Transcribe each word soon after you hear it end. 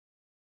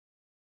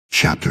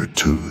Chapter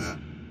 2.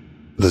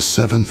 The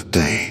seventh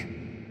day.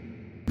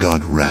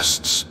 God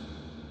rests.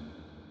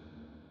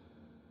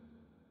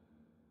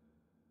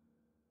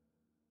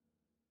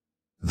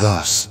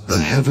 Thus the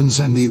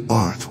heavens and the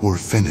earth were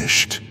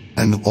finished,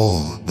 and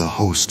all the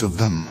host of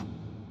them.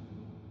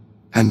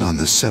 And on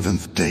the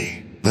seventh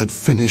day, God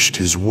finished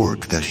his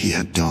work that he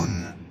had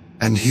done,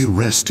 and he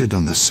rested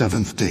on the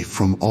seventh day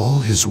from all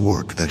his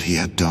work that he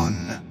had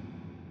done.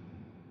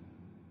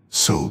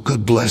 So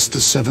God blessed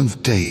the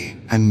seventh day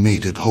and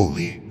made it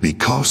holy,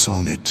 because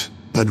on it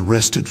God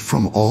rested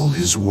from all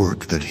his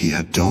work that he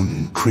had done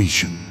in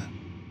creation.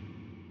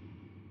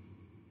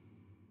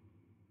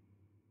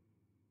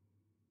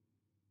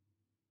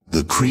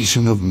 The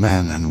creation of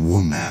man and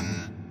woman.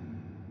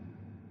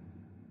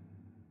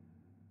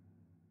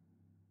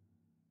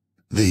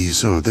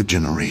 These are the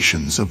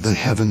generations of the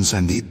heavens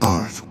and the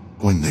earth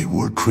when they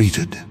were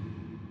created,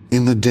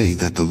 in the day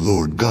that the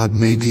Lord God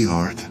made the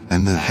earth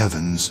and the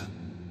heavens.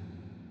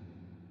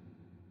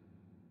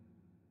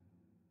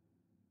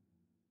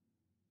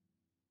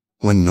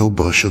 When no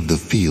bush of the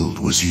field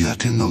was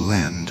yet in the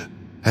land,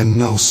 and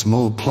no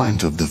small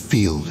plant of the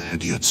field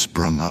had yet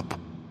sprung up.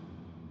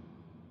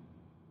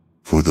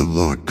 For the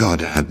Lord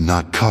God had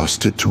not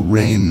caused it to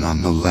rain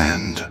on the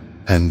land,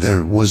 and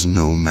there was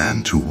no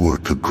man to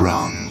work the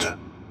ground.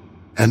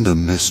 And a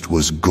mist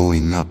was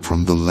going up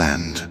from the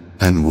land,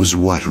 and was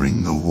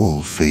watering the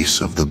whole face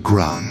of the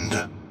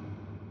ground.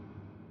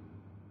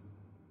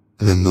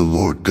 Then the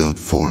Lord God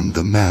formed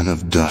the man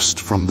of dust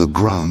from the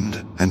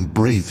ground, and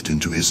breathed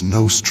into his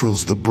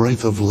nostrils the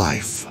breath of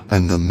life,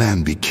 and the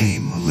man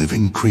became a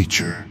living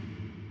creature.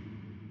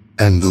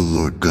 And the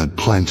Lord God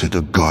planted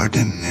a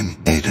garden in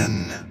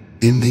Eden,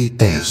 in the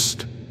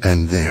east,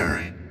 and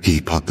there he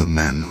put the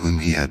man whom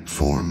he had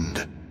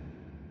formed.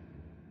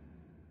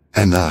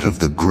 And out of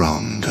the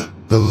ground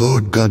the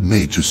Lord God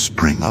made to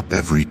spring up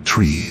every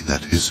tree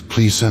that is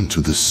pleasant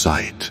to the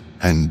sight,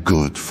 and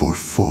good for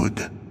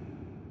food.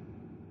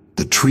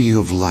 The tree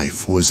of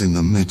life was in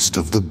the midst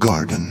of the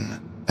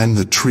garden, and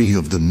the tree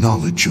of the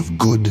knowledge of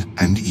good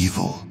and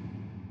evil.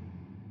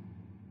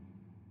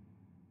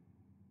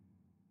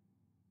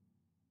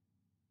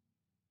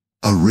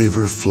 A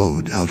river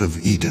flowed out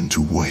of Eden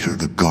to water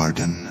the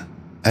garden,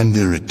 and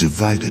there it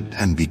divided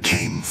and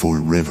became 4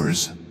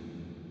 rivers.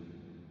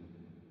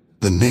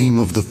 The name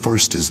of the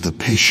first is the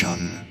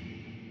Pishon.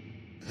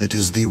 It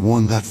is the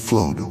one that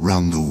flowed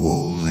around the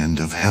whole land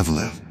of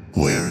Havilah,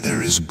 where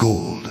there is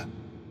gold.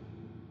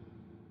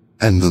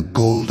 And the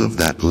gold of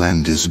that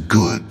land is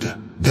good.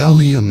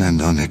 Bdellium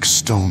and onyx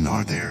stone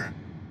are there.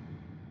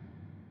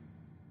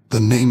 The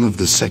name of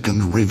the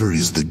second river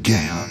is the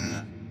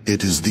Gihon.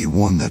 It is the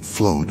one that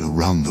flowed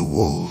around the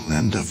whole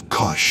land of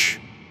Cush.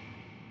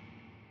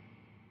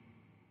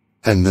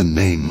 And the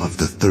name of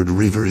the third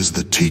river is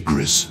the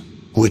Tigris,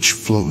 which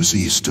flows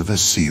east of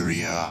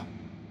Assyria.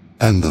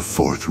 And the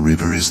fourth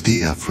river is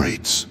the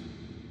Euphrates.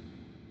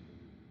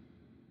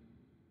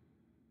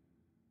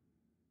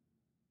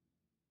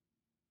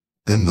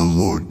 Then the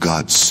Lord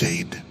God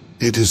said,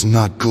 "It is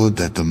not good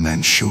that the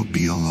man should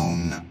be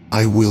alone.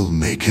 I will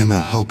make him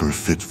a helper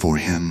fit for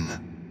him."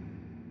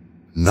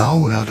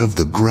 Now out of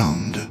the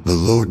ground the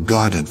Lord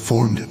God had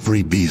formed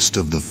every beast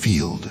of the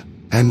field,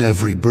 and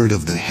every bird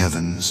of the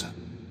heavens,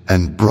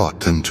 and brought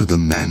them to the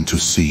man to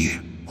see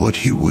what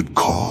he would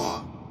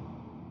call.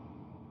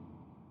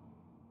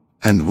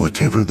 And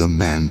whatever the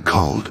man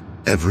called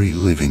every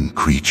living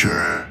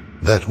creature,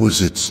 that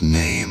was its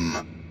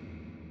name.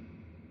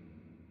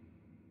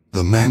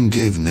 The man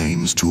gave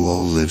names to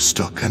all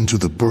livestock, and to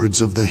the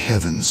birds of the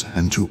heavens,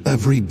 and to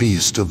every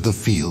beast of the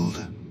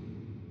field.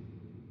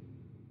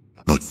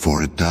 But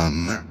for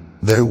Adam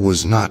there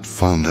was not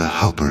found a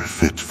helper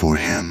fit for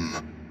him.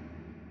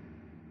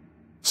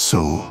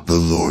 So the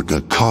Lord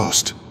God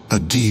caused a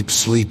deep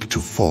sleep to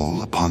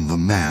fall upon the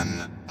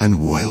man, and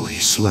while he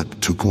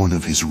slept took one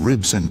of his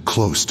ribs and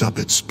closed up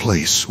its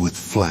place with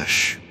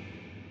flesh.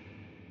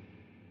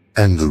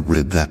 And the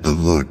rib that the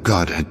Lord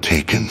God had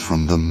taken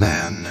from the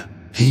man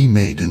he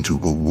made into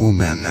a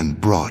woman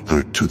and brought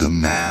her to the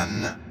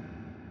man.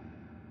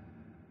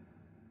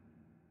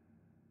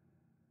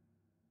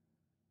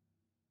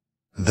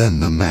 Then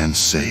the man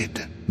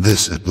said,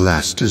 "This at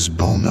last is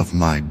bone of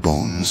my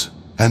bones,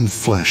 and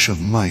flesh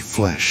of my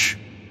flesh.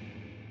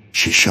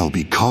 She shall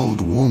be called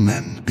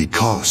woman,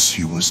 because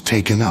she was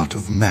taken out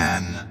of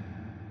man."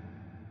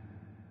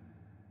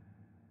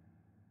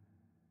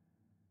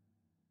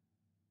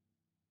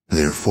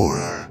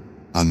 Therefore,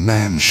 a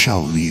man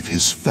shall leave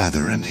his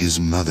father and his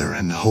mother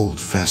and hold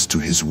fast to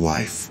his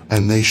wife,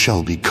 and they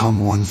shall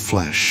become one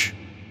flesh.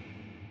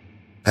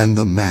 And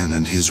the man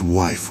and his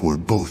wife were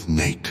both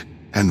naked,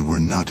 and were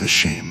not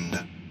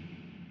ashamed.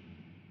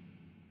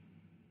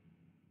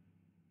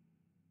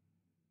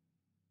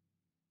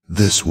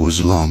 This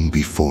was long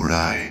before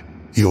I,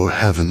 your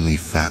heavenly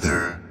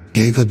Father,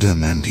 gave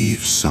Adam and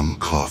Eve some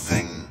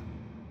clothing.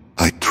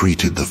 I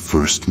treated the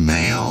first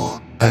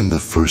male and the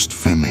first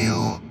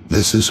female.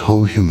 This is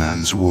how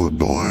humans were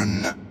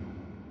born.